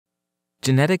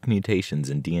Genetic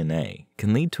mutations in DNA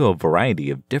can lead to a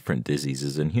variety of different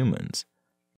diseases in humans.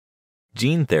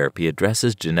 Gene therapy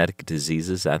addresses genetic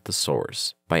diseases at the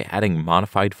source by adding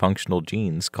modified functional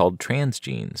genes called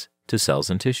transgenes to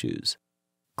cells and tissues.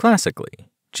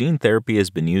 Classically, gene therapy has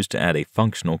been used to add a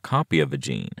functional copy of a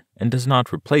gene and does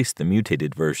not replace the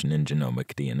mutated version in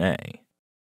genomic DNA.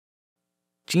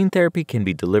 Gene therapy can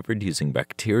be delivered using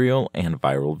bacterial and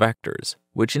viral vectors,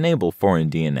 which enable foreign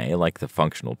DNA like the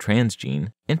functional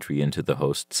transgene entry into the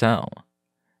host cell.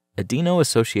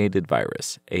 Adeno-associated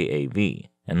virus, AAV,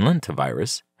 and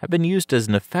lentivirus have been used as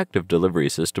an effective delivery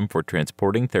system for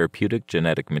transporting therapeutic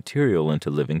genetic material into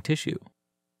living tissue.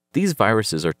 These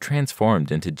viruses are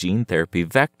transformed into gene therapy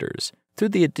vectors through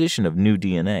the addition of new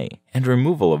DNA and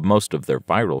removal of most of their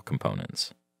viral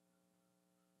components.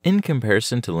 In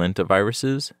comparison to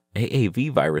lentiviruses,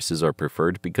 AAV viruses are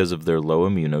preferred because of their low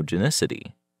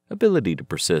immunogenicity, ability to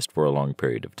persist for a long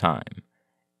period of time,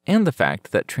 and the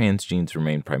fact that transgenes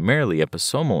remain primarily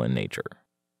episomal in nature.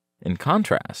 In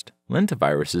contrast,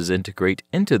 lentiviruses integrate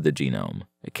into the genome,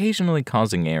 occasionally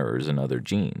causing errors in other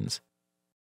genes.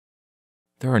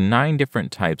 There are 9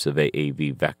 different types of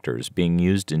AAV vectors being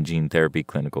used in gene therapy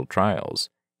clinical trials,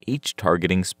 each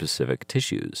targeting specific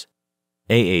tissues.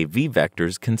 AAV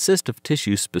vectors consist of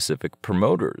tissue-specific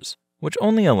promoters, which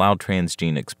only allow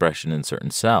transgene expression in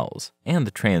certain cells, and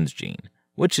the transgene,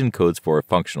 which encodes for a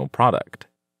functional product.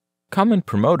 Common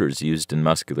promoters used in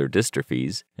muscular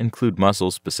dystrophies include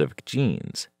muscle-specific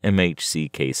genes,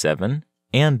 MHCK7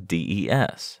 and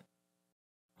DES.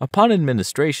 Upon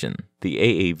administration, the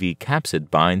AAV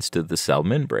capsid binds to the cell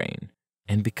membrane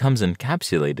and becomes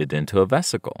encapsulated into a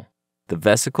vesicle. The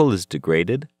vesicle is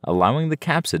degraded, allowing the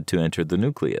capsid to enter the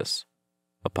nucleus.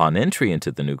 Upon entry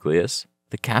into the nucleus,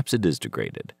 the capsid is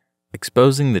degraded,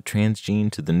 exposing the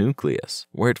transgene to the nucleus,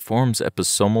 where it forms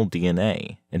episomal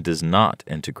DNA and does not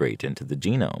integrate into the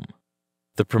genome.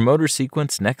 The promoter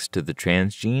sequence next to the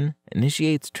transgene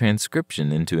initiates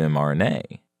transcription into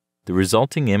mRNA. The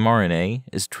resulting mRNA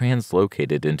is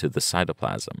translocated into the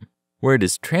cytoplasm, where it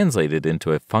is translated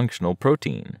into a functional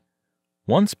protein.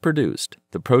 Once produced,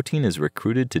 the protein is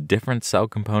recruited to different cell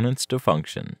components to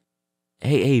function.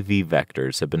 AAV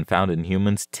vectors have been found in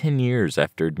humans 10 years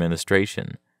after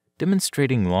administration,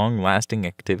 demonstrating long-lasting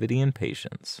activity in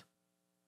patients.